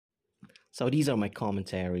So these are my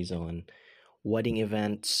commentaries on wedding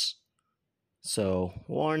events. So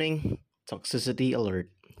warning, toxicity alert.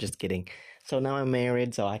 Just kidding. So now I'm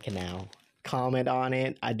married, so I can now comment on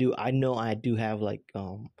it. I know I do have like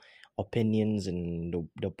opinions and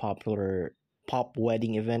the popular pop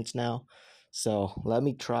wedding events now. So let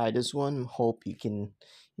me try this one. Hope you can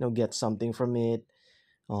get something from it.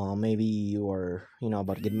 Maybe you are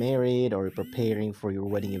about to get married or preparing for your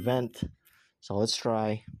wedding event. So let's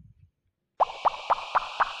try.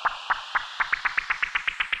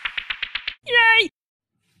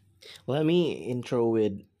 Let me intro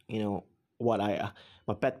with what I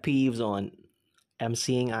my pet peeves on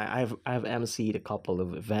emceeing. I've emceed a couple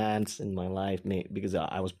of events in my life because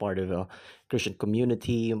I was part of a Christian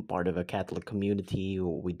community. I'm part of a Catholic community.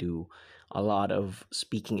 We do a lot of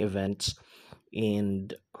speaking events,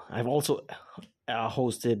 and I've also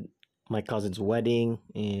hosted my cousin's wedding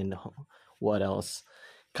and what else?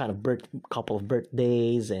 Kind of couple of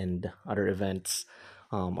birthdays and other events.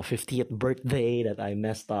 A 50th birthday that I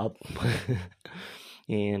messed up,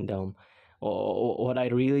 and what I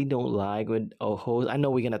really don't like with a host, I know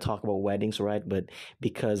we're gonna talk about weddings, right? But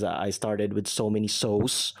because I started with so many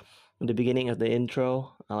so's in the beginning of the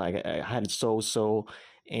intro, like I had so,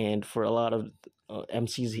 and for a lot of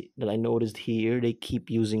MCs that I noticed here, they keep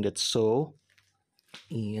using that so,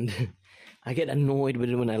 and I get annoyed with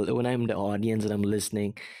it when I'm the audience and I'm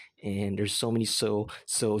listening, and there's so many so.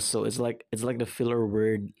 It's like the filler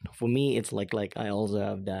word for me. It's like I also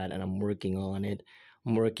have that, and I'm working on it.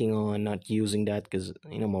 I'm working on not using that because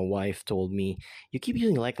my wife told me you keep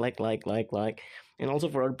using like, and also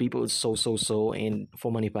for other people it's so, and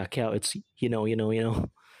for Manny Pacquiao it's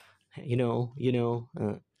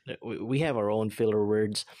we have our own filler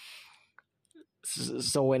words.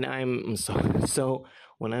 So when I'm so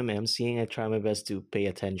when I'm emceeing, I try my best to pay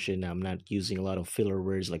attention. I'm not using a lot of filler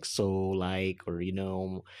words like so, like, or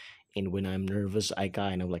And when I'm nervous, I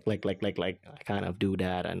kind of I kind of do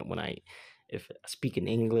that. And when if I speak in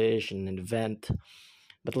English in an event,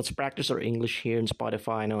 but let's practice our English here in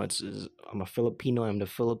Spotify. I know I'm a Filipino. I'm in the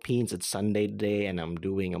Philippines. It's Sunday today, and I'm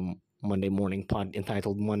doing a Monday morning pod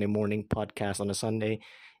entitled Monday Morning Podcast on a Sunday.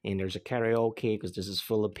 And there's a karaoke because this is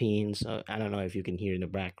Philippines. I don't know if you can hear in the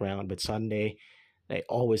background, but Sunday they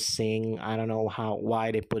always sing. I don't know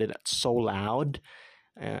why they put it so loud.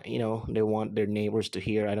 They want their neighbors to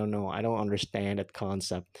hear. I don't know. I don't understand that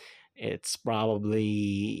concept. It's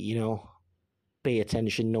probably pay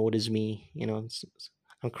attention, notice me.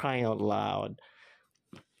 I'm crying out loud.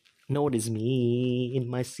 Notice me in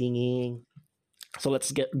my singing. So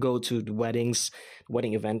let's go to the wedding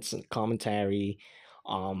events and commentary.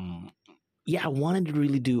 Um, yeah, I wanted to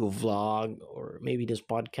really do a vlog or maybe this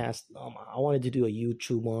podcast. I wanted to do a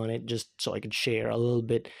YouTube on it just so I could share a little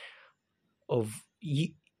bit of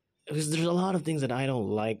because there's a lot of things that I don't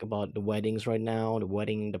like about the weddings right now. The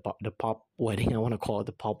wedding, the pop wedding. I want to call it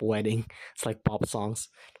the pop wedding. It's like pop songs,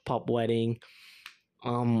 pop wedding.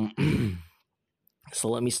 Um, so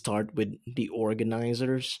let me start with the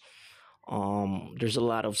organizers. There's a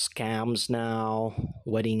lot of scams now.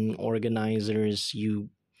 Wedding organizers,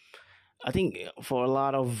 I think for a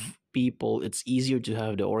lot of people, it's easier to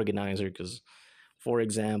have the organizer because, for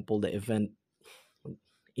example, the event,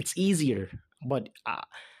 it's easier. But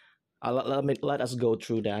let us go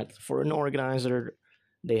through that. For an organizer,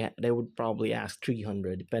 they would probably ask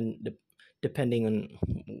 300, depending on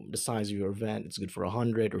the size of your event. It's good for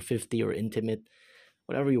 100 or 50 or intimate,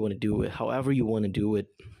 whatever you want to do it. However you want to do it.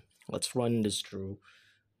 Let's run this through.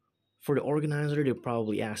 For the organizer, they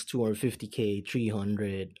probably ask 250K,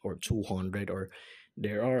 300 or 200, or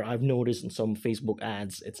I've noticed in some Facebook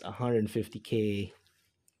ads it's 150K.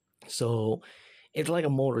 So it's like a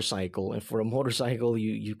motorcycle, and for a motorcycle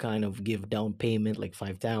you kind of give down payment like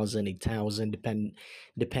 5,000, 8,000,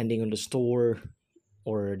 depending on the store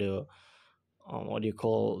or the what do you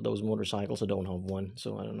call those motorcycles? I don't have one,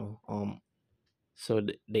 so I don't know. So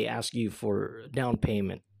they ask you for down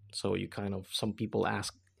payment. So you kind of, some people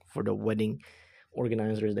ask for the wedding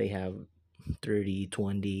organizers, they have 30,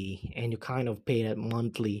 20, and you kind of pay that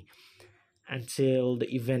monthly until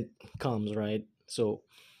the event comes, right? So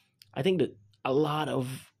I think that a lot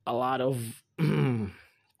of a lot of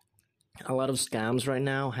scams right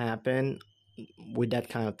now happen with that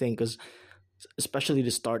kind of thing, because especially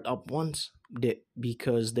the startup ones,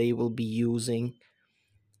 because they will be using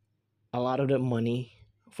a lot of the money.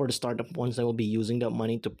 For the startup ones, they will be using that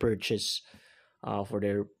money to purchase for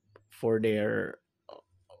their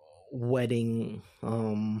wedding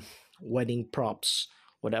wedding props,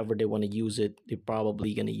 whatever they want to use it. They're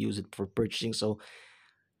probably gonna use it for purchasing. So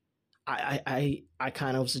I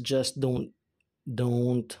kind of suggest,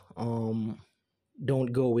 don't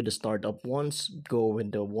don't go with the startup ones. Go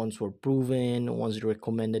with the ones who are proven, ones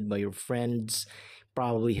recommended by your friends.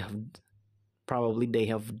 Probably have probably they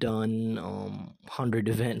have done 100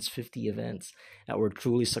 events, 50 events that were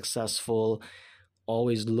truly successful.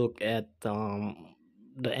 Always look at the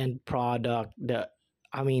end product.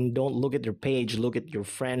 Don't look at their page. Look at your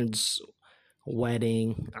friends'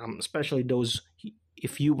 wedding, especially those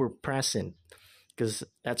if you were present, because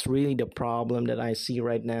that's really the problem that I see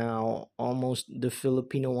right now. Almost the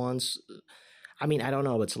Filipino ones. I don't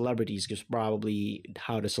know about celebrities because probably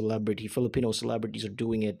how the Filipino celebrities are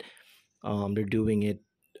doing it. They're doing it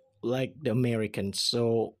like the Americans.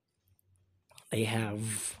 So they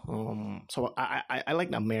have I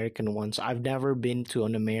like the American ones. I've never been to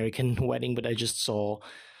an American wedding, but I just saw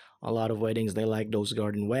a lot of weddings. They like those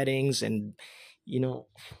garden weddings, and you know,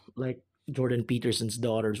 like Jordan Peterson's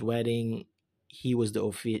daughter's wedding. He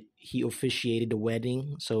officiated the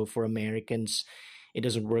wedding. So for Americans, it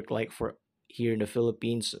doesn't work like for here in the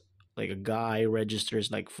Philippines. Like a guy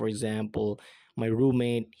registers, like for example, my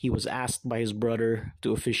roommate, he was asked by his brother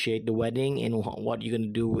to officiate the wedding, and what you're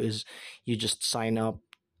gonna do is you just sign up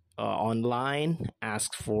online,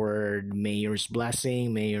 ask for the mayor's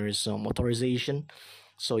blessing, mayor's authorization.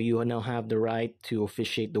 So you now have the right to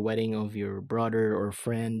officiate the wedding of your brother or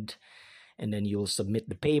friend, and then you'll submit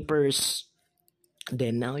the papers.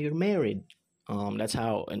 Then now you're married. That's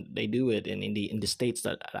how they do it. And in the states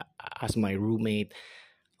that, as my roommate,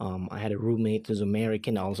 I had a roommate who's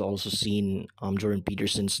American. I was also seen Jordan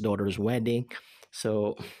Peterson's daughter's wedding.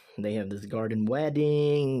 So they have this garden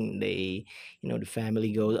wedding. The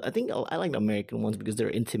family goes. I think I like the American ones because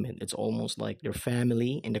they're intimate. It's almost like their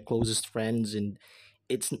family and the closest friends. And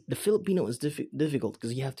it's the Filipino is difficult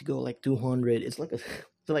because you have to go like 200. It's like it's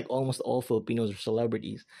like almost all Filipinos are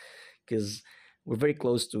celebrities because we're very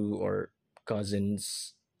close to our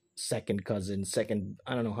cousins, second cousins, second.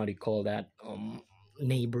 I don't know how to call that.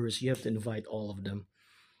 Neighbors. You have to invite all of them.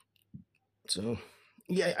 So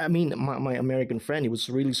yeah, my American friend, he was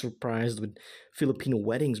really surprised with Filipino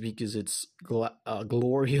weddings because it's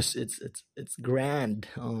glorious. It's grand.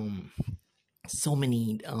 So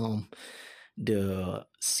many the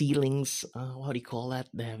ceilings. What do you call that?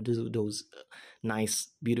 They have those nice,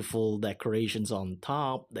 beautiful decorations on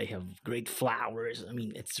top. They have great flowers.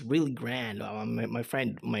 It's really grand. My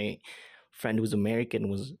friend who's American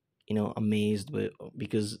was amazed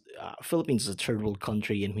because Philippines is a third world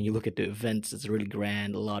country, and when you look at the events, it's really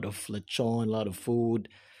grand. A lot of lechon, a lot of food.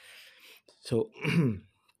 So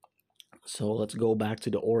so let's go back to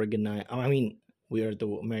the Oregon night. We are at the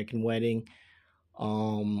American wedding.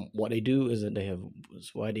 What they do is that they have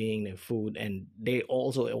wedding, they have food, and they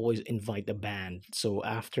also always invite the band. So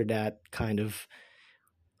after that kind of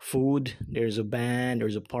food, there's a band,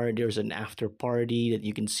 there's a party, there's an after party that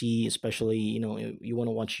you can see. Especially, you want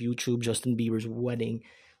to watch YouTube. Justin Bieber's wedding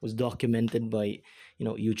was documented by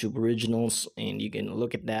YouTube originals, and you can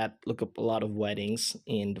look at that, look up a lot of weddings.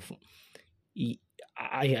 And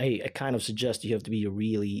I kind of suggest you have to be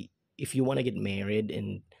really, if you want to get married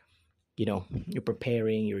and you're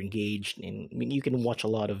preparing, you're engaged, and you can watch a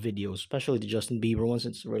lot of videos, especially the Justin Bieber ones.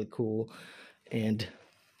 It's really cool. And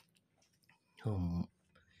um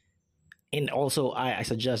also I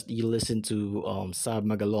suggest you listen to Sab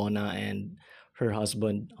Magalona and her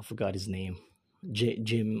husband. I forgot his name.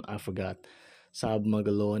 Jim. I forgot. Sab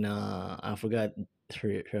Magalona. I forgot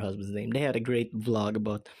her husband's name. They had a great vlog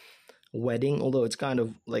about wedding, although it's kind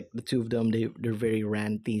of like the two of them, they're very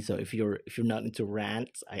ranty. So if you're not into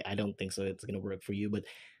rants, I don't think so it's gonna work for you. But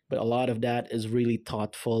a lot of that is really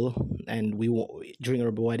thoughtful, and during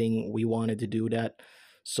our wedding we wanted to do that.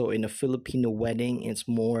 So in a Filipino wedding, it's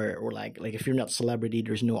more, or like if you're not celebrity,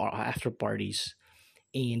 there's no after parties.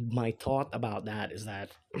 And my thought about that is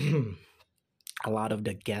that a lot of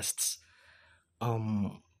the guests,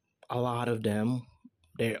 um a lot of them,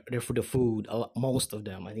 they're for the food. Most of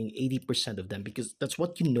them, I think 80% of them, because that's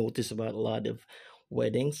what you notice about a lot of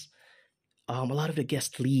weddings. A lot of the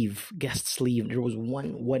guests leave. There was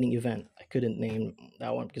one wedding event, I couldn't name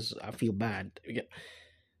that one because I feel bad.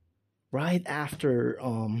 right after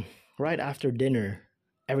um right after dinner,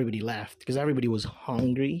 everybody left because everybody was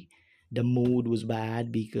hungry. The mood was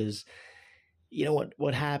bad because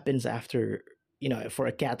what happens after, for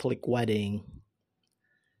a Catholic wedding,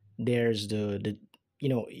 there's the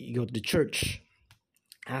you go to the church.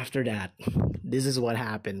 After that, this is what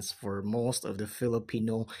happens for most of the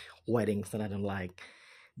Filipino weddings that I don't like.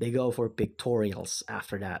 They go for pictorials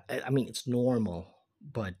after that. It's normal,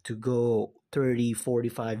 but to go 30,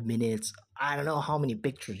 45 minutes, I don't know how many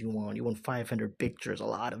pictures you want. You want 500 pictures. A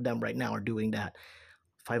lot of them right now are doing that.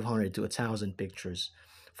 500 to 1,000 pictures.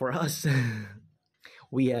 For us,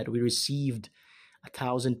 we received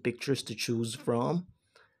 1,000 pictures to choose from,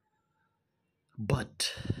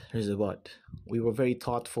 but here's a but. We were very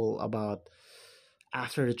thoughtful about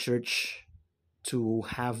after the church to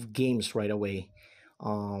have games right away.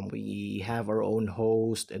 We have our own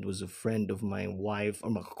host. It was a friend of my wife,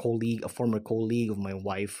 or a colleague, a former colleague of my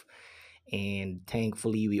wife, and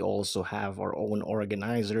thankfully we also have our own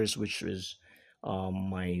organizers, which is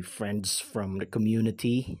my friends from the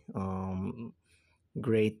community.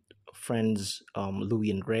 Great friends, Louis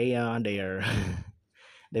and Rhea. They are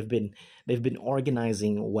they've been they've been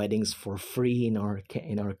organizing weddings for free in our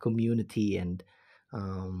community, and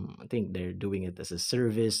I think they're doing it as a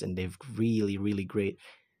service, and they've really great.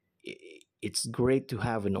 It's great to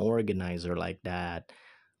have an organizer like that.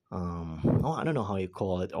 Oh, I don't know how you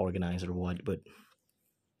call it, organizer, what, but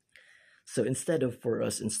so instead of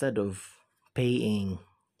paying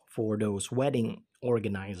for those wedding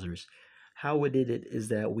organizers, how we did it is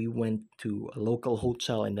that we went to a local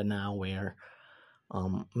hotel in Danao where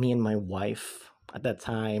me and my wife at that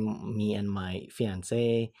time, me and my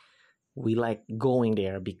fiance, we like going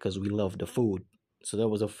there because we love the food. So that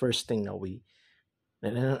was the first thing that we.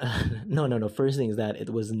 No. First thing is that it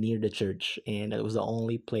was near the church, and it was the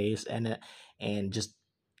only place, and just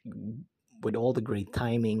with all the great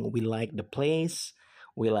timing, we like the place,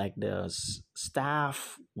 we like the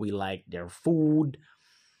staff, we like their food.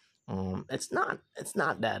 It's not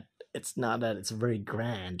that it's very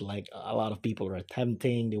grand. Like a lot of people are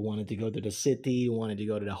attempting. They wanted to go to the city, wanted to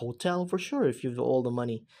go to the hotel for sure if you have all the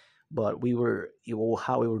money. But how we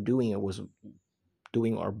were doing it was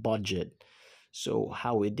doing our budget. So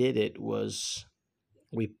how we did it was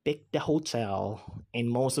we picked the hotel, and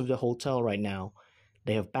most of the hotel right now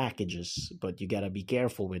they have packages, but you gotta be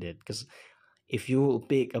careful with it because if you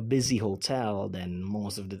pick a busy hotel, then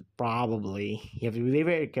most of the probably you have to be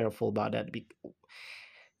very careful about that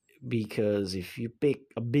because if you pick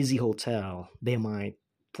a busy hotel, they might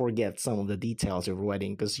forget some of the details of your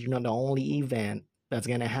wedding because you're not the only event that's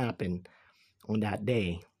gonna happen on that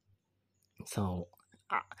day. So,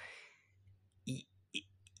 uh, y-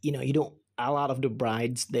 you don't. A lot of the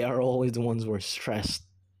brides, they are always the ones who are stressed.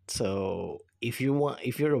 So if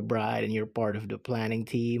you're a bride and you're part of the planning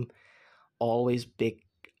team, always pick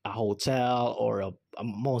a hotel or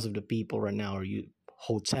most of the people right now are you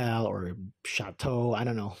hotel or chateau. I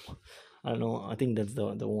don't know. I think that's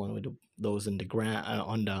the one with those in the ground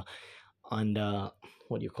on the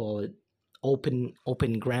what do you call it, open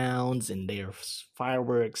grounds, and there's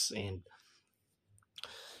fireworks. And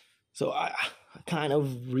so I kind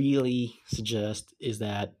of really suggest is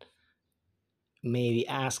that maybe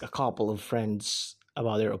ask a couple of friends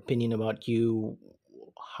about their opinion about you,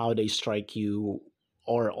 how they strike you,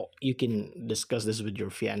 or you can discuss this with your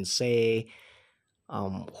fiance.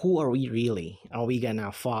 Who are we really? Are we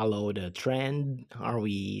gonna follow the trend? Are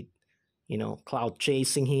we, cloud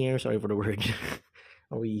chasing here? Sorry for the word.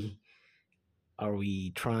 are we are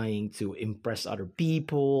we trying to impress other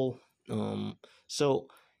people? So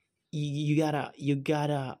you gotta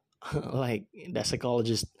like the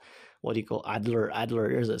psychologist, what do you call Adler,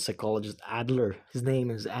 there's a psychologist, Adler, his name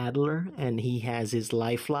is Adler, and he has his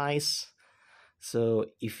life lies. So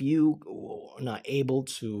if you are not able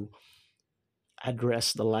to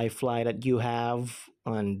address the life lie that you have,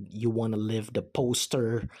 and you want to live the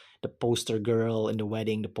poster girl in the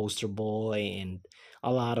wedding, the poster boy, and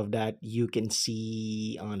a lot of that you can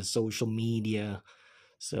see on the social media.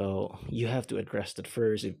 So you have to address that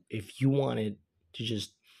first if you want it to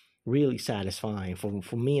just really satisfying.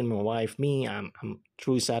 For me and my wife, I'm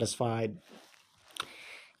truly satisfied.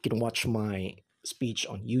 You can watch my speech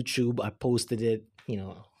on YouTube. I posted it,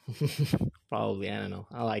 probably, I don't know.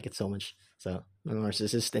 I like it so much. So the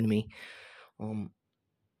narcissist in me. Um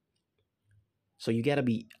so you gotta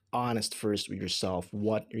be honest first with yourself.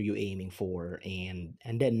 What are you aiming for? And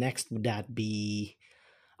then next would that be,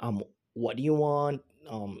 um what do you want?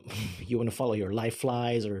 You want to follow your life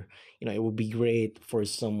flies, or it would be great for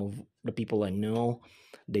some of the people I know.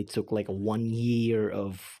 They took like a 1 year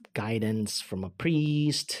of guidance from a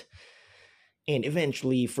priest, and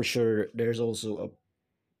eventually, for sure, there's also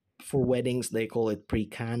for weddings they call it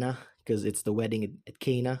pre-Cana because it's the wedding at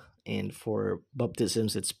Cana, and for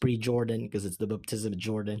baptisms it's pre-Jordan because it's the baptism of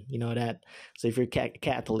Jordan. You know that. So if you're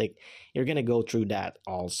Catholic, you're gonna go through that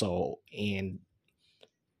also, and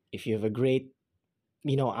if you have a great,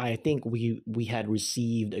 I think we had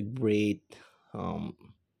received a great um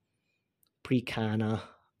pre-Cana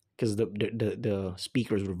because the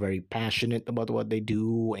speakers were very passionate about what they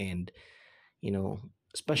do, and you know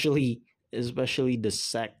especially especially the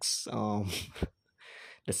sex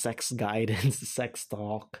the sex guidance, the sex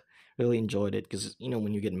talk. Really enjoyed it because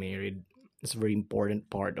when you get married, it's a very important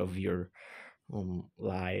part of your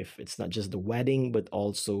life. It's not just the wedding, but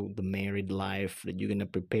also the married life that you're gonna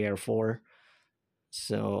prepare for.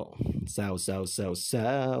 So,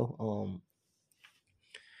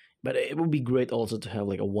 but it would be great also to have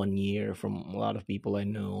like a 1 year from a lot of people I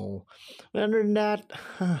know. But other than that,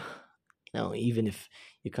 even if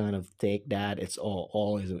you kind of take that, it's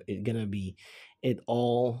all is it gonna be. It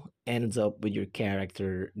all ends up with your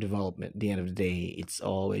character development. At the end of the day, it's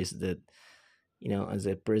always that as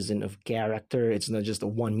a person of character, it's not just a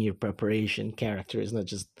 1 year preparation. Character is not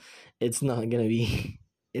just. It's not gonna be.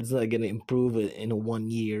 It's not gonna improve it in a 1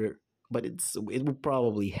 year, but it will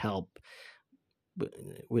probably help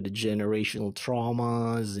with the generational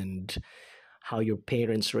traumas and how your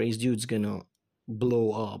parents raised you. It's gonna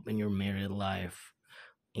blow up in your married life,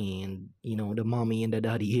 and the mommy and the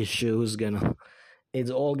daddy issues gonna. It's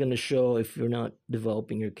all gonna show if you're not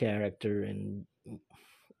developing your character. And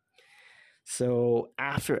so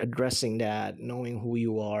after addressing that, knowing who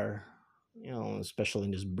you are, especially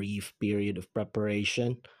in this brief period of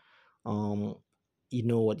preparation, um, you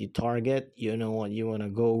know what you target, you know what you want to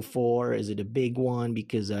go for. Is it a big one?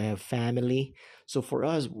 Because I have family. So for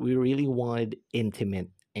us, we really wanted intimate,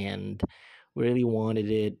 and we really wanted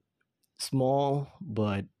it small,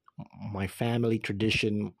 but my family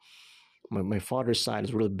tradition, my father's side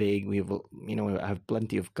is really big. We have, I have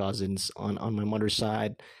plenty of cousins on my mother's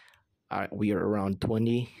side. We are around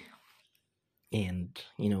 20, and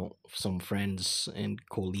some friends and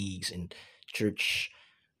colleagues and church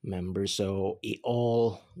members. So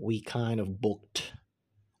we kind of booked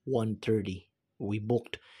 1:30. We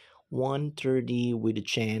booked 1:30 with a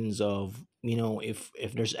chance of,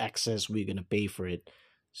 if there's excess, we're gonna pay for it.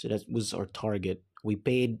 So that was our target. We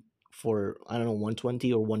paid for, I don't know,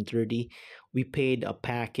 120 or 130. We paid a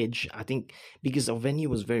package, I think, because the venue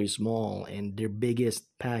was very small and their biggest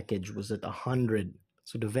package was at 100.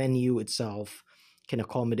 So the venue itself can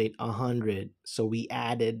accommodate 100. So we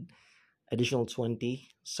added additional 20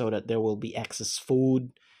 so that there will be excess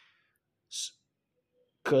food,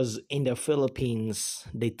 because in the Philippines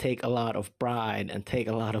they take a lot of pride and take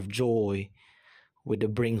a lot of joy with the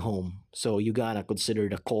bring home. So you gotta consider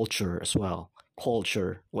the culture as well.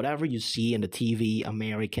 Culture, whatever you see in the TV,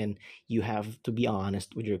 American, you have to be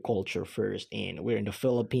honest with your culture first. And we're in the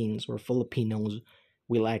Philippines, we're Filipinos,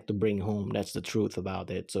 we like to bring home. That's the truth about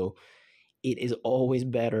it. So it is always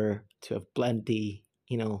better to have plenty,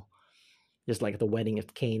 just like the wedding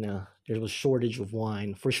at Cana. There was shortage of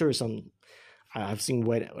wine. For sure, I've seen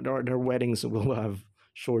their weddings will have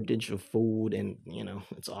shortage of food, and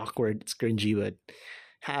it's awkward, it's cringy, but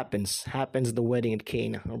happens. The wedding at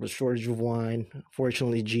Cana, there was shortage of wine.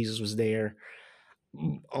 Fortunately, Jesus was there.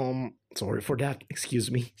 Sorry for that.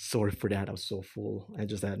 Excuse me. Sorry for that. I was so full. I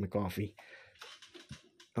just had my coffee.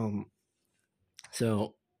 Um,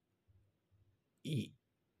 so you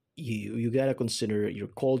you gotta consider your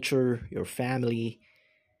culture, your family.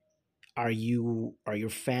 Are your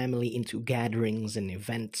family into gatherings and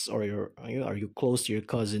events, or are you close to your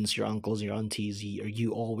cousins, your uncles, your aunties? Are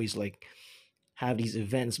you always like have these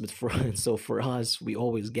events? But for so for us, we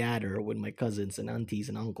always gather with my cousins and aunties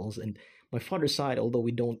and uncles. And my father's side, although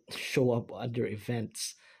we don't show up at their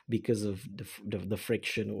events because of the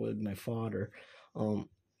friction with my father, um,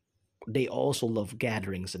 they also love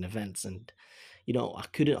gatherings and events. And I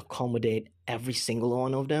couldn't accommodate every single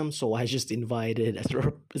one of them, so I just invited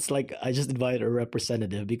it's like I just invited a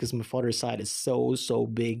representative, because my father's side is so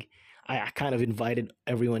big. I kind of invited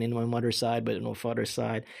everyone in my mother's side, but in my father's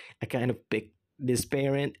side, I kind of picked this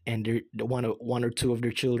parent and the one or two of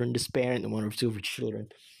their children, this parent and one or two of their children.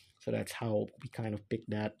 So that's how we kind of picked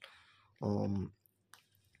that. Um,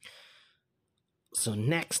 so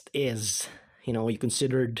next is, you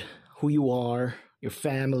considered who you are, your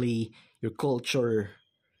family, your culture,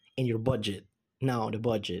 and your budget. Now, the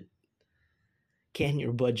budget. Can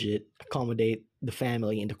your budget accommodate the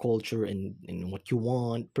family and the culture, and what you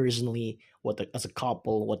want personally, as a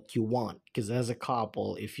couple, what you want? Because as a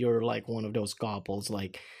couple, if you're like one of those couples,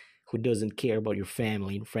 like, who doesn't care about your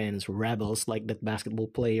family and friends, rebels like that basketball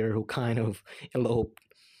player who kind of eloped.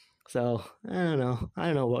 So I don't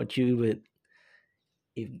know about you, but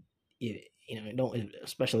if don't,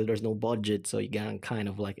 especially there's no budget, so you can kind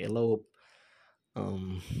of like elope.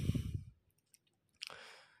 Um,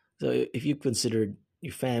 so if you considered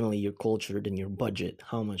your family, your culture, then your budget,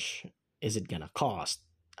 how much is it gonna cost?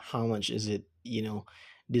 How much is it,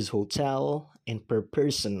 this hotel and per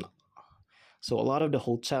person? So a lot of the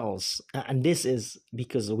hotels, and this is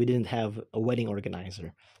because we didn't have a wedding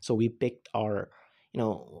organizer, so we picked our,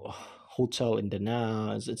 hotel in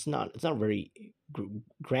Danao. It's not very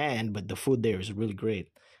grand, but the food there is really great.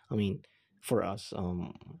 I mean, for us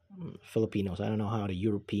Filipinos, I don't know how the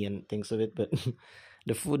European thinks of it, but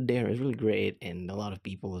the food there is really great, and a lot of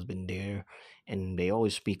people has been there, and they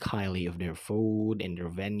always speak highly of their food and their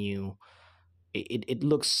venue. It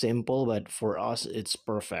looks simple, but for us it's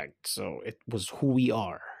perfect. So it was who we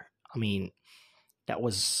are. I mean, that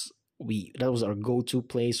was that was our go-to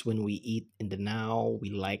place when we eat in the now. We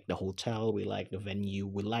liked the hotel, we liked the venue,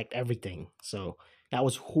 we liked everything. So that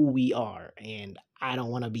was who we are, and I don't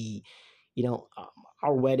want to be, you know,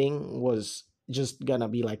 our wedding was just gonna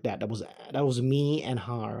be like that. That was me and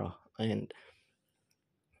Hara, and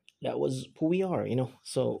that was who we are,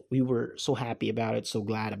 so we were so happy about it, so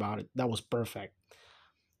glad about it. That was perfect,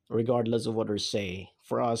 regardless of what others say.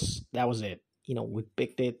 For us, that was it. We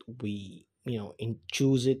picked it. We,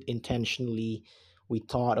 choose it intentionally. We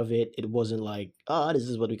thought of it. It wasn't like, this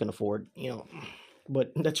is what we can afford.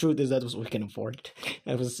 But the truth is that was what we can afford.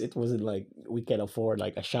 It wasn't like we can afford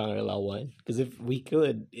like a Shangri-La one. Because if we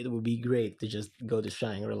could, it would be great to just go to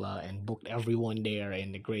Shangri-La and book everyone there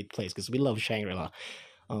in a great place. Because we love Shangri-La.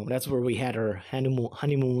 That's where we had our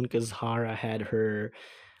honeymoon. Because Hara had her,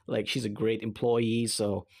 like, she's a great employee,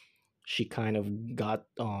 so she kind of got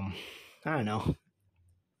I don't know,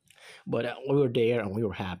 but we were there and we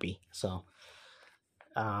were happy. So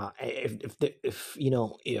if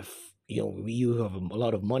you have a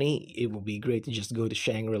lot of money, it would be great to just go to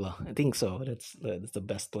Shangri-La. I think so. That's the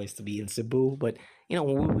best place to be in Cebu. But we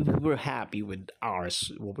were happy with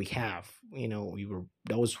ours, what we have.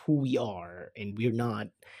 That was who we are, and we're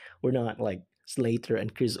not like Slater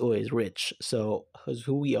and Chris O is rich. So was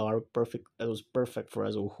who we are. Perfect. That was perfect for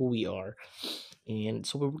us, or who we are, and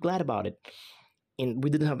so we were glad about it. And we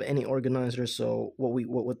didn't have any organizer, so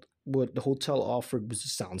what the hotel offered was the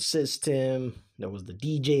sound system. There was the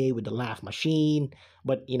DJ with the laugh machine.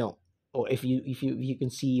 But or if you can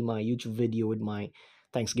see my YouTube video with my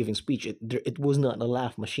Thanksgiving speech, it was not a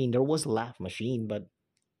laugh machine. There was a laugh machine, but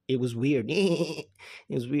it was weird. It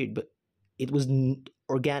was weird, but it was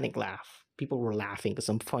organic laugh. People were laughing because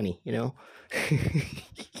I'm funny.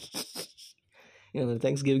 The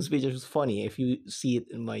Thanksgiving speech was funny. If you see it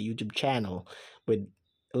in my YouTube channel with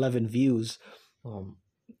 11 views, um,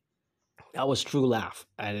 that was true laugh.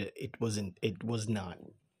 And it wasn't. It was not.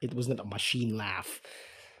 It was not a machine laugh.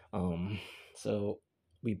 So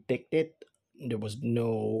we picked it. There was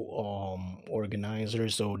no organizer,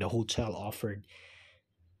 so the hotel offered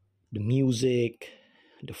the music,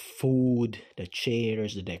 the food, the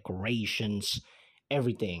chairs, the decorations,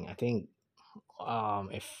 everything. I think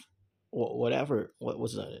if whatever what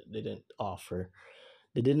was they didn't offer.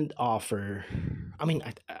 They didn't offer. I mean,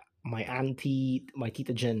 my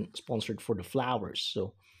tita Jen sponsored for the flowers,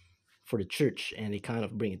 so for the church, and they kind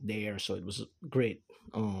of bring it there, so it was great.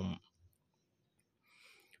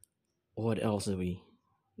 What else did we?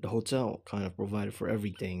 The hotel kind of provided for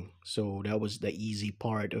everything, so that was the easy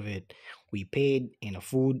part of it. We paid, and the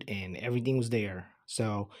food and everything was there.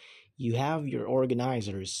 So you have your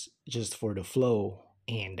organizers just for the flow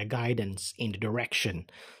and the guidance and the direction.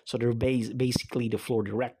 So they're basically the floor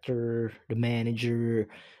director, the manager,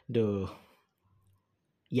 the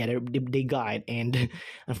yeah, they guide. And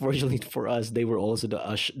unfortunately for us, they were also the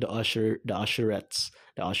usherettes,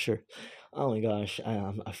 the usher. Oh my gosh,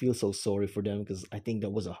 I feel so sorry for them, because I think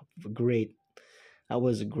great that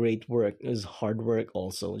was a great work. It was hard work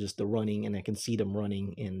also, just the running, and I can see them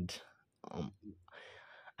running. And um,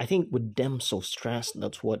 I think with them so stressed,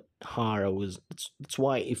 that's what Hara was. That's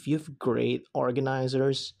why if you have great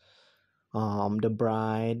organizers, the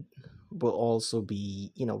bride will also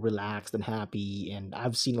be, relaxed and happy. And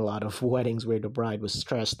I've seen a lot of weddings where the bride was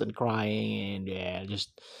stressed and crying, and yeah,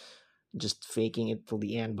 just faking it till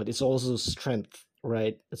the end. But it's also strength,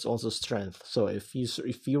 right? It's also strength. So if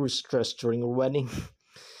you were stressed during a wedding,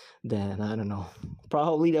 then I don't know,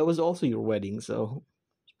 probably that was also your wedding. So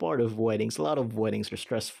it's part of weddings. A lot of weddings are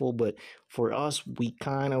stressful, but for us, we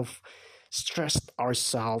kind of stressed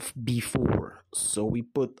ourselves before, so we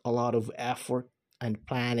put a lot of effort and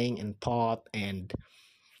planning and thought and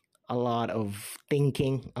a lot of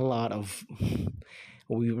thinking, a lot of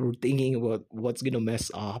we were thinking about what's gonna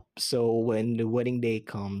mess up, so when the wedding day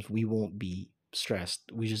comes, we won't be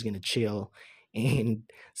stressed. We're just gonna chill. And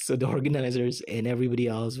so the organizers and everybody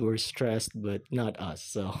else were stressed, but not us.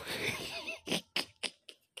 So,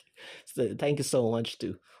 so thank you so much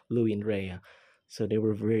to Louis and Rhea. So they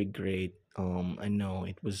were very great. I know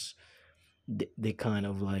it was they kind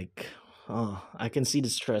of like, I can see the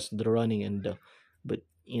stress, the running, and but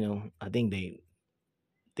I think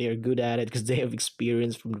they are good at it because they have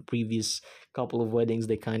experience from the previous couple of weddings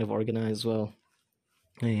they kind of organized well.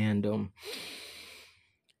 And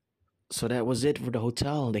so that was it for the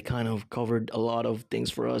hotel. They kind of covered a lot of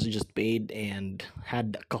things for us. We just paid and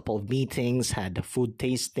had a couple of meetings, had the food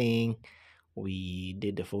tasting. We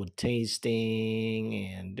did the food tasting,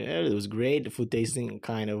 and it was great. The food tasting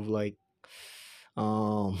kind of like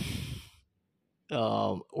um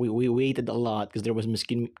we waited a lot because there was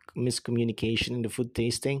miscommunication in the food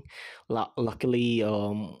tasting. Luckily,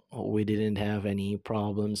 we didn't have any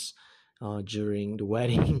problems during the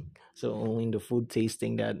wedding. So only in the food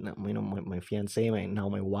tasting that my fiance,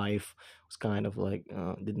 my wife, was kind of like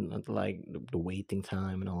didn't like the waiting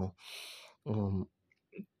time and all. Um,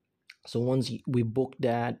 so once we booked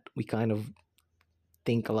that, we kind of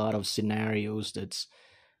think a lot of scenarios that's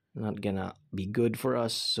not gonna be good for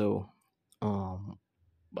us. So um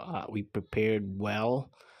we prepared well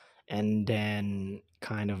and then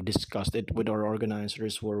kind of discussed it with our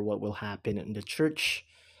organizers for what will happen in the church.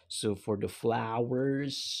 So for the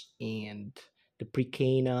flowers and the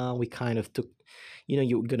pre-cana, we kind of took,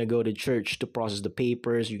 you're gonna go to church to process the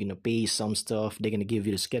papers. You're gonna pay some stuff. They're gonna give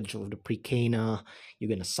you the schedule of the pre-cana. You're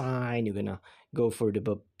gonna sign. You're gonna go for the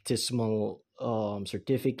baptismal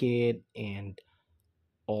certificate, and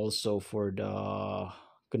also for the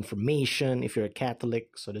confirmation if you're a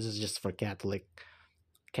Catholic. So this is just for Catholic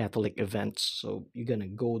events. So you're gonna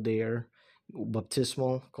go there,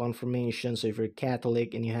 baptismal, confirmation. So if you're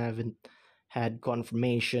Catholic and you haven't had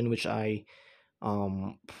confirmation, which I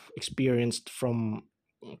experienced from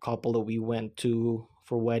a couple that we went to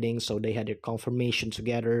for weddings, so they had their confirmation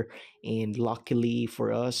together, and luckily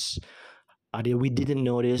for us, we didn't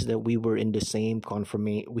notice that we were in the same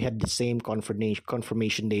confirmation. We had the same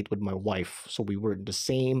confirmation date with my wife, so we were the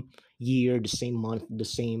same year, the same month, the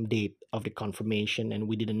same date of the confirmation, and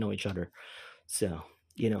we didn't know each other. So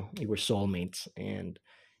we were soulmates, and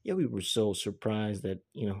yeah, we were so surprised that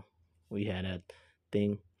we had that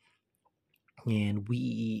thing, and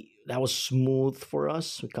we that was smooth for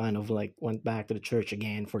us. We kind of like went back to the church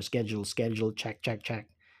again for schedule, check,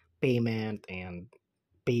 payment and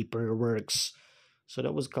paperworks. So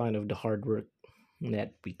that was kind of the hard work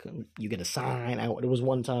that you get a sign. There was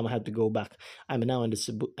one time I had to go back. I'm now in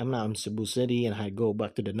Cebu City, and I had to go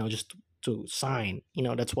back to the now just to sign.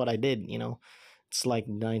 That's what I did. It's like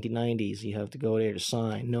 1990s. You have to go there to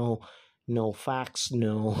sign. No fax.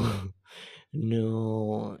 No,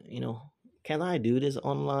 no. Can I do this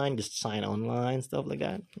online? Just sign online, stuff like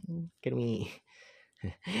that. Can we?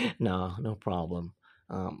 No problem.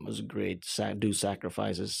 It was great. Do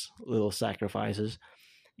sacrifices, little sacrifices,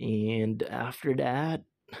 and after that,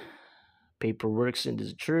 paperwork's in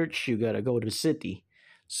the church. You gotta go to the city.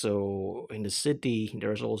 So in the city,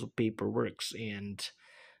 there's also paperworks, and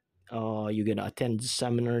you're gonna attend the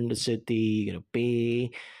seminar in the city. You're gonna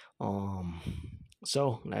pay. Um,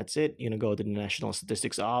 so that's it. You're gonna go to the National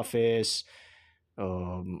Statistics Office.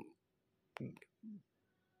 Um,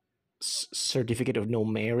 certificate of no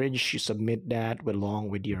marriage, you submit that along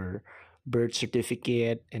with your birth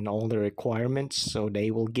certificate and all the requirements. So they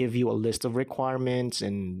will give you a list of requirements,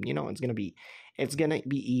 and it's gonna be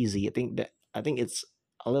easy. I think it's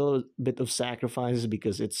a little bit of sacrifices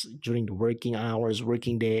because it's during the working hours,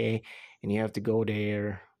 working day, and you have to go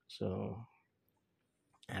there. So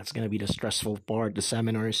that's gonna be the stressful part, the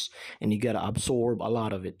seminars, and you gotta absorb a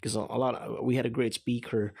lot of it because we had a great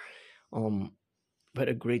speaker. um but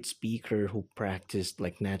a great speaker who practiced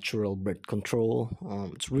like natural birth control.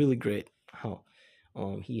 It's really great how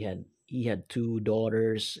he had two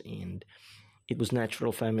daughters, and it was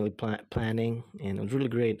natural family planning, and it was really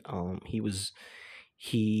great.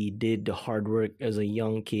 He did the hard work as a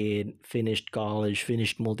young kid, finished college,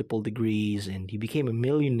 finished multiple degrees, and he became a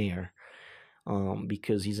millionaire.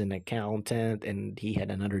 Because he's an accountant and he had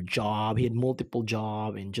another job. He had multiple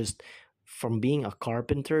job, and just from being a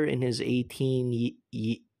carpenter in his 18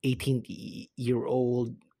 year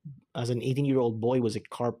old, as an 18-year-old boy, was a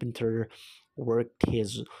carpenter, worked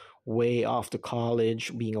his way off to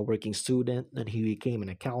college, being a working student. Then he became an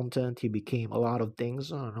accountant. He became a lot of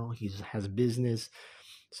things. I don't know. He has business.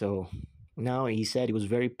 So now he said he was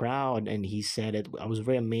very proud, and he said it. I was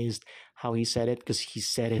very amazed how he said it, because he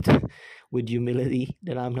said it with humility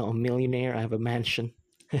that I'm not a millionaire. I have a mansion.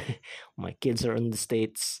 My kids are in the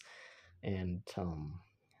States, and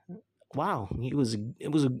wow,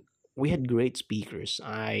 we had great speakers.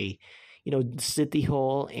 The city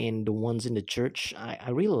hall and the ones in the church.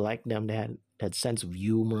 I really liked them. They had that sense of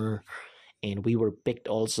humor, and we were picked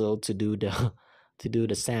also to do the to do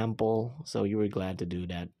the sample. So you were glad to do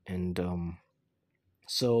that, and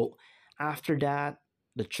so after that.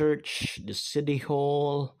 the church, the city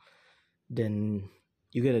hall, then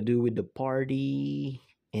you gotta do with the party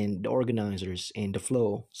and the organizers and the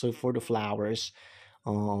flow. So for the flowers,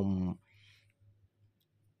 um,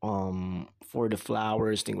 for the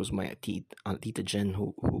flowers, I think it was my Tita Jen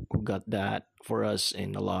who got that for us,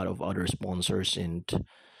 and a lot of other sponsors, and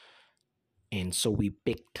so we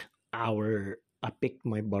picked our. I picked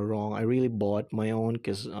my barong. I really bought my own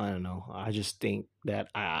because I don't know. I just think that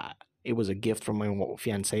it was a gift from my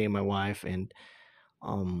fiance and my wife, and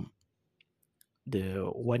um the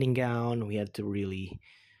wedding gown. We had to really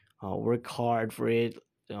work hard for it.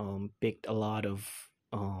 Picked a lot of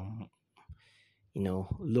um,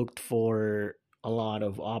 looked for a lot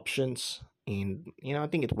of options, and I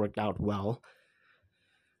think it worked out well.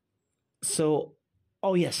 So,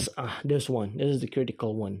 oh yes, there's one. This is the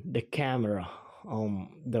critical one. The camera.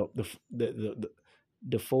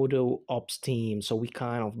 The photo ops team. So we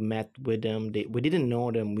kind of met with them. We didn't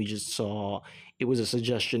know them. We just saw it was a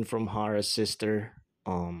suggestion from Hara's sister.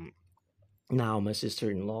 Now my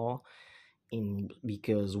sister-in-law, in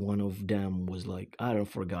because one of them was like, I don't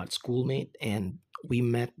forgot, schoolmate, and we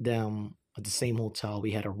met them at the same hotel.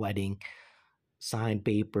 We had our wedding, signed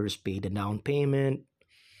papers, paid the down payment.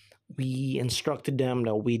 We instructed them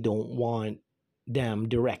that we don't want them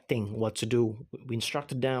directing what to do. We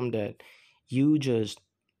instructed them that you just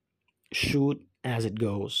shoot as it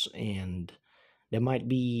goes, and there might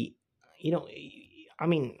be, you know, I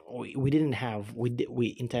mean, we didn't have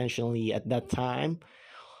we intentionally at that time.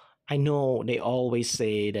 I know they always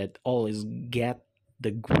say that always get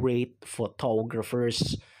the great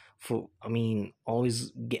photographers. For I mean,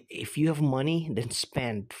 always get, if you have money, then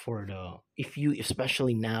spend for the, if you,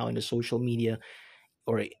 especially now in the social media,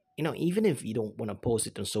 or even if you don't want to post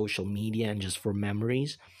it on social media and just for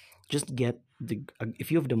memories, just get the,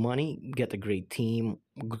 if you have the money, get a great team,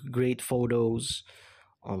 great photos,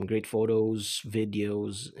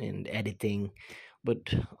 videos, and editing.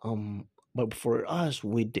 But but for us,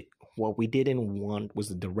 what we didn't want was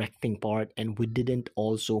the directing part, and we didn't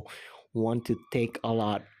also want to take a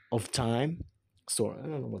lot of time. So I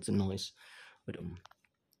don't know what's the noise, but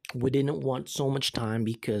we didn't want so much time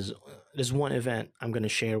because there's one event I'm gonna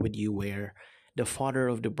share with you where the father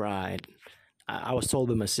of the bride. I was told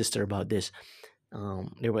by my sister about this.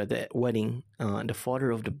 They were at the wedding. The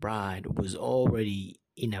father of the bride was already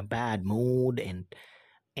in a bad mood and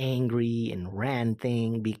angry and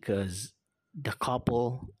ranting because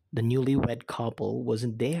the newlywed couple,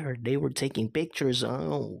 wasn't there. They were taking pictures,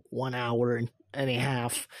 1 hour and a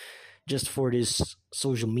half just for this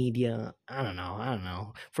social media. I don't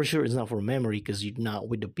know. For sure, it's not for memory because you're not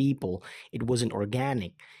with the people. It wasn't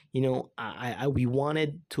organic. We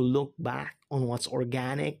wanted to look back on what's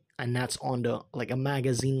organic, and that's on the like a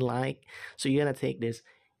magazine like. So you gotta take this.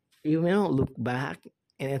 You don't look back,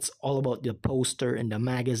 and it's all about the poster and the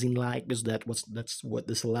magazine like, because that's what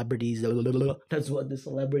the celebrities that's what the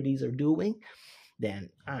celebrities are doing. Then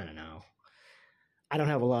I don't know. I don't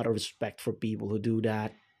have a lot of respect for people who do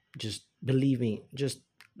that. Just believe me, just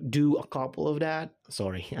do a couple of that.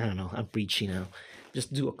 Sorry, I don't know. I'm preaching now.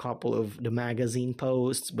 Just do a couple of the magazine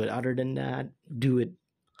posts, but other than that, do it.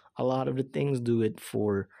 A lot of the things, do it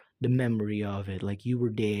for the memory of it. Like you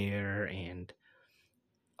were there, and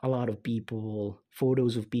a lot of people,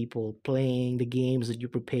 photos of people playing the games that you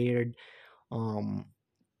prepared. Um,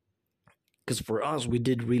 because for us, we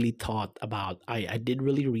did really thought about. I did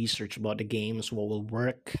really research about the games, what will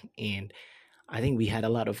work, and I think we had a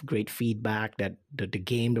lot of great feedback that the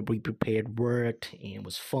game that we prepared worked and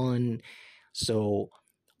was fun. So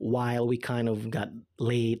while we kind of got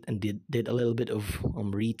late and did a little bit of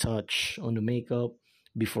retouch on the makeup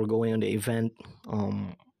before going on the event,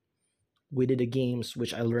 we did the games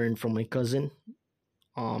which I learned from my cousin.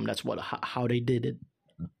 That's how they did it.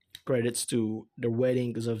 Credits to the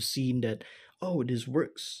wedding because I've seen that. Oh, this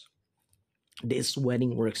works. This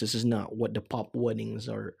wedding works. This is not what the pop weddings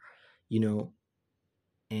are, you know,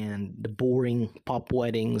 and the boring pop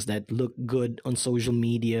weddings that look good on social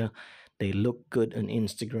media. They look good on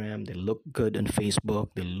Instagram. They look good on Facebook.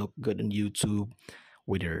 They look good on YouTube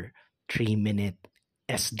with their 3 minute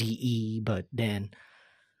SDE. But then,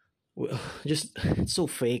 well, just it's so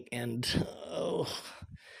fake and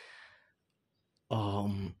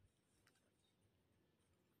um,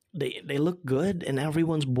 they look good and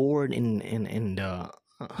everyone's bored in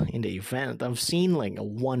the event. I've seen like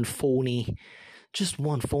just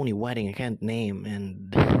one phony wedding I can't name,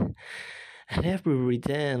 and and every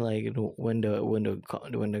pretend like when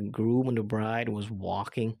the groom and the bride was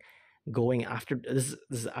walking, going after this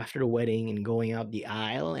is after the wedding and going out the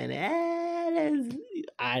aisle, and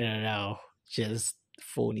I don't know, just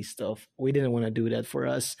phony stuff. We didn't want to do that for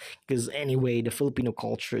us because anyway, the Filipino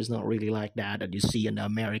culture is not really like that you see in the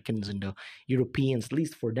Americans and the Europeans. At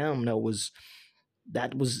least for them,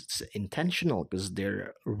 that was intentional because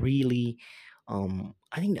they're really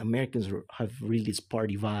I think the Americans have really this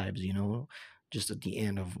party vibes, just at the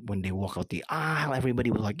end of when they walk out the aisle, everybody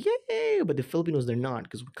was like yay, but the Filipinos, they're not,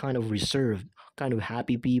 because we're kind of reserved, kind of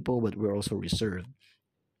happy people, but we're also reserved.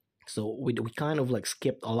 So we kind of like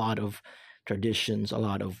skipped a lot of traditions, a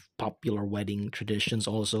lot of popular wedding traditions,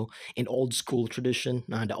 also in old school tradition.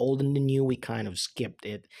 Now the old and the new, we kind of skipped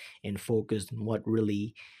it and focused on what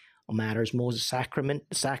really matters most. The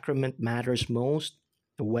sacrament matters most.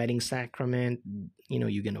 The wedding sacrament,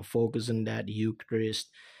 you're gonna focus on that. The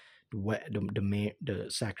Eucharist, the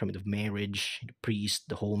sacrament of marriage, the priest,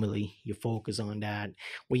 the homily. You focus on that.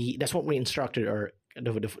 That's what we instructed our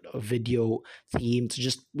the video team to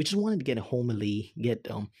just. We just wanted to get a homily, get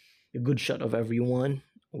a good shot of everyone.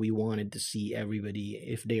 We wanted to see everybody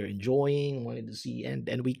if they're enjoying. Wanted to see, and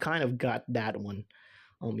we kind of got that one.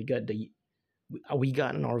 We got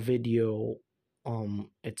in our video.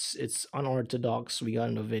 It's unorthodox. We got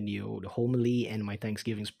in the video the homily and my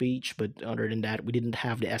Thanksgiving speech, but other than that, we didn't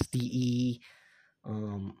have the SDE.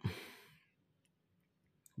 Um,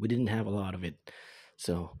 we didn't have a lot of it,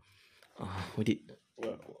 so we did.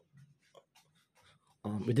 Well,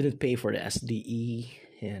 we didn't pay for the SDE,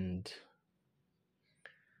 and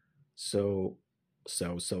so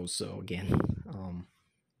so again,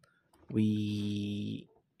 we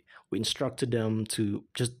we instructed them to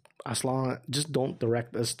just don't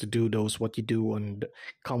direct us to do those what you do on the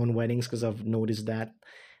common weddings, because I've noticed that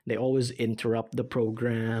they always interrupt the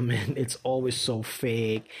program and it's always so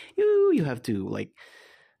fake. You have to like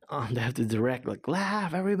they have to direct like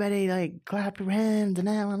laugh everybody, like clap your hands and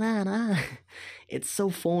nah. It's so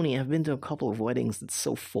phony. I've been to a couple of weddings. It's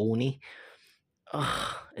so phony.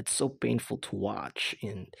 It's so painful to watch,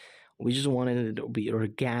 and we just wanted it to be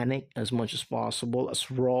organic as much as possible,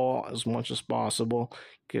 as raw as much as possible,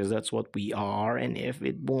 because that's what we are. And if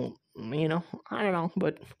it won't, I don't know,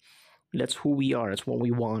 but that's who we are. That's what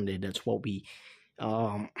we wanted. That's what we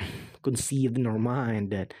um, conceived in our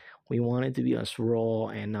mind, that we wanted to be as raw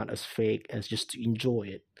and not as fake, as just to enjoy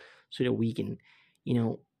it, so that you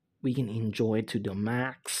know, we can enjoy it to the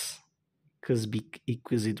max, because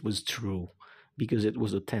it was true, because it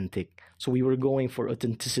was authentic. So we were going for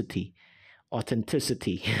authenticity. That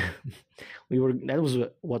was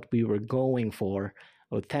what we were going for,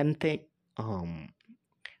 authentic. Of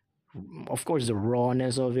course, the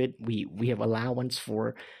rawness of it. We have allowance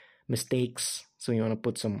for mistakes, so you want to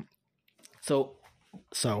put some. So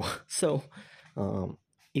so um,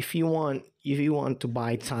 if you want to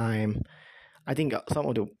buy time, I think some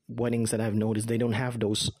of the weddings that I've noticed, they don't have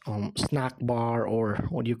those snack bar, or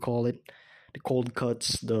what do you call it, the cold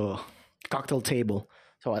cuts, the cocktail table.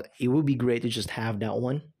 So it would be great to just have that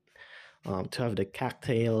one, to have the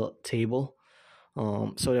cocktail table,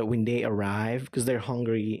 so that when they arrive, because they're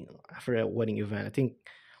hungry after a wedding event. I think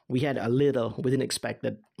we had a little. We didn't expect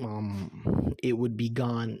that it would be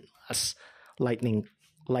gone as lightning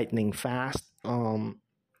lightning fast.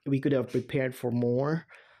 We could have prepared for more,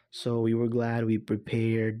 so we were glad we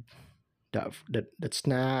prepared that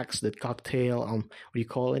snacks, that cocktail. What do you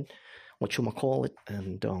call it? What you call it?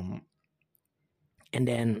 And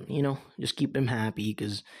then just keep them happy,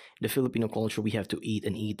 because the Filipino culture, we have to eat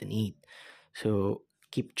and eat and eat. So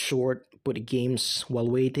keep it short, put the games while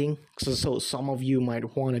waiting. So some of you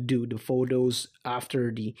might want to do the photos after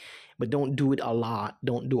the, but don't do it a lot.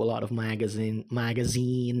 Don't do a lot of magazine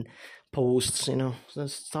posts.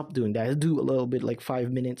 Just stop doing that. Do a little bit, like 5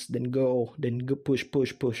 minutes, then go, push.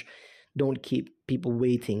 Don't keep people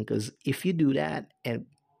waiting, because if you do that and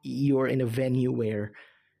you're in a venue where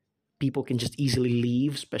people can just easily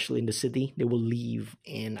leave, especially in the city, they will leave.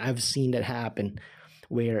 And I've seen that happen,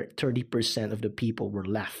 where 30% of the people were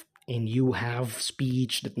left, and you have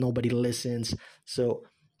speech that nobody listens. So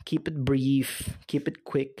keep it brief, keep it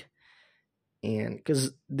quick. And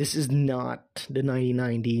because this is not the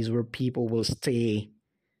 1990s where people will stay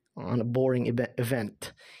on a boring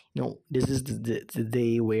event. This is the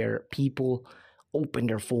day where people open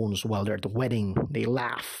their phones while they're at the wedding. They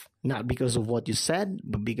laugh, not because of what you said,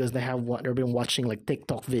 but because they've been watching like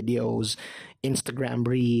TikTok videos, Instagram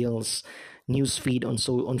reels, news feed on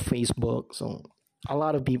Facebook. So a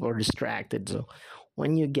lot of people are distracted. So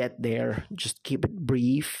when you get there, just keep it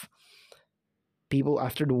brief. People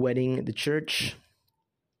after the wedding, the church,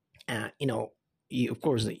 of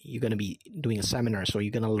course you're gonna be doing a seminar, so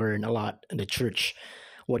you're gonna learn a lot in the church.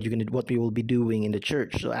 What we will be doing in the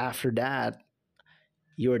church. So after that,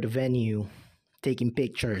 you're at the venue taking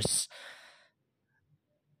pictures.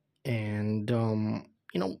 and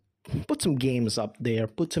put some games up there.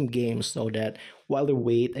 Put some games so that while they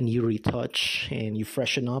wait and you retouch and you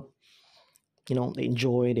freshen up, they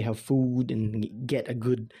enjoy, they have food, and get a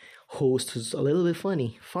good host who's a little bit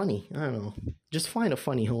funny. I don't know, just find a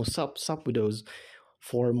funny host. Sup with those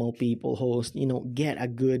formal people host. Get a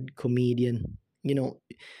good comedian.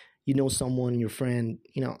 Someone, your friend.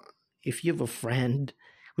 If you have a friend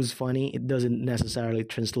who's funny, it doesn't necessarily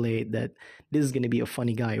translate that this is going to be a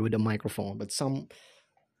funny guy with a microphone. But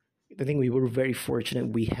I think we were very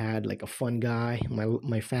fortunate. We had like a fun guy.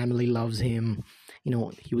 My family loves him.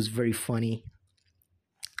 He was very funny,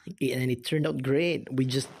 and it turned out great. We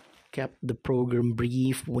just kept the program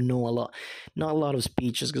brief. We know a lot, not a lot of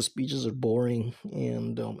speeches because speeches are boring.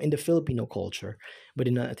 And in the Filipino culture, but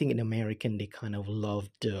I think in American they kind of love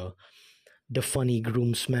the funny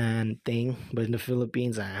groomsman thing. But in the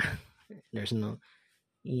Philippines, there's no.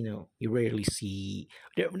 You rarely see.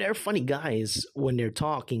 They're funny guys when they're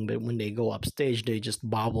talking, but when they go upstage, they just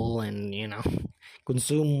babble and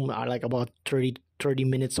consume like about 30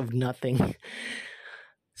 minutes of nothing.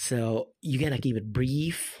 So you gotta keep it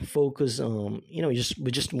brief. Focus on,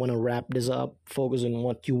 we just want to wrap this up. Focus on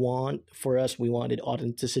what you want. For us, we wanted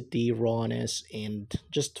authenticity, rawness, and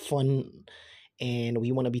just fun. And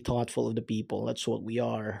we want to be thoughtful of the people. That's what we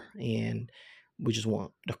are. And we just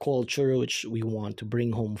want the culture, which we want to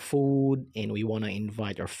bring home food, and we want to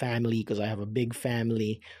invite our family because I have a big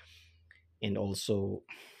family, and also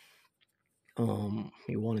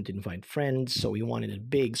we wanted to invite friends, so we wanted it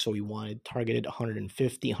big, so we wanted targeted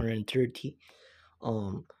 150, 130,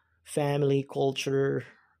 family, culture,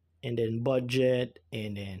 and then budget,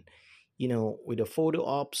 and then with the photo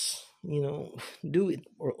ops, do it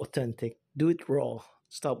or authentic, do it raw.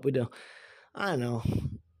 Stop with the, I don't know,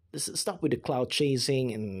 stop with the cloud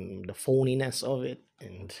chasing and the phoniness of it.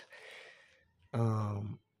 And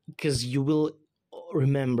because you will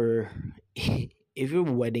remember, if your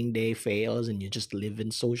wedding day fails and you just live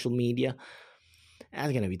in social media,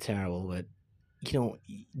 that's gonna be terrible. But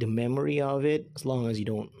the memory of it, as long as you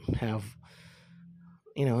don't have,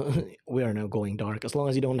 we are now going dark, as long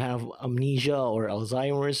as you don't have amnesia or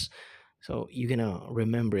Alzheimer's, so you're gonna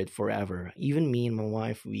remember it forever. Even me and my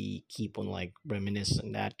wife, we keep on like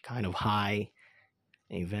reminiscing that kind of high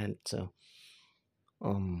event. So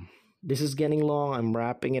this is getting long. I'm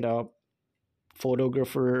wrapping it up.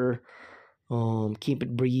 Photographer, keep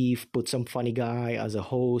it brief. Put some funny guy as a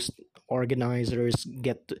host. Organizers,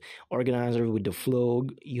 get the organizer with the flow.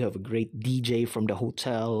 You have a great DJ from the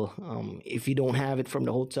hotel. If you don't have it from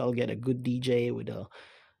the hotel, get a good DJ with a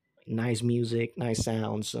nice music, nice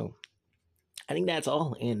sound. So I think that's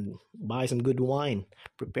all. And buy some good wine.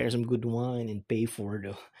 Prepare some good wine and pay for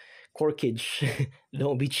the corkage.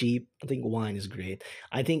 Don't be cheap. I think wine is great.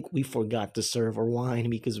 I think we forgot to serve our wine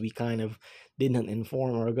because we kind of didn't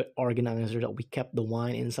inform our organizer that we kept the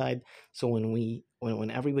wine inside. So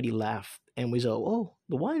when everybody left and we saw, oh,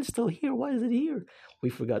 the wine's still here. Why is it here?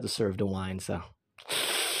 We forgot to serve the wine. So,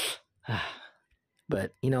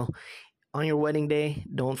 but on your wedding day,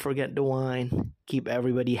 don't forget the wine. Keep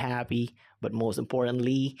everybody happy. But most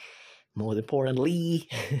importantly, most importantly,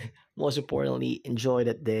 enjoy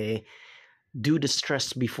that day. Do the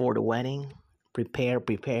stress before the wedding. Prepare,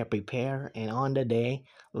 prepare, prepare. And on the day,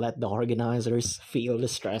 let the organizers feel the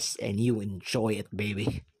stress and you enjoy it,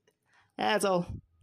 baby. That's all.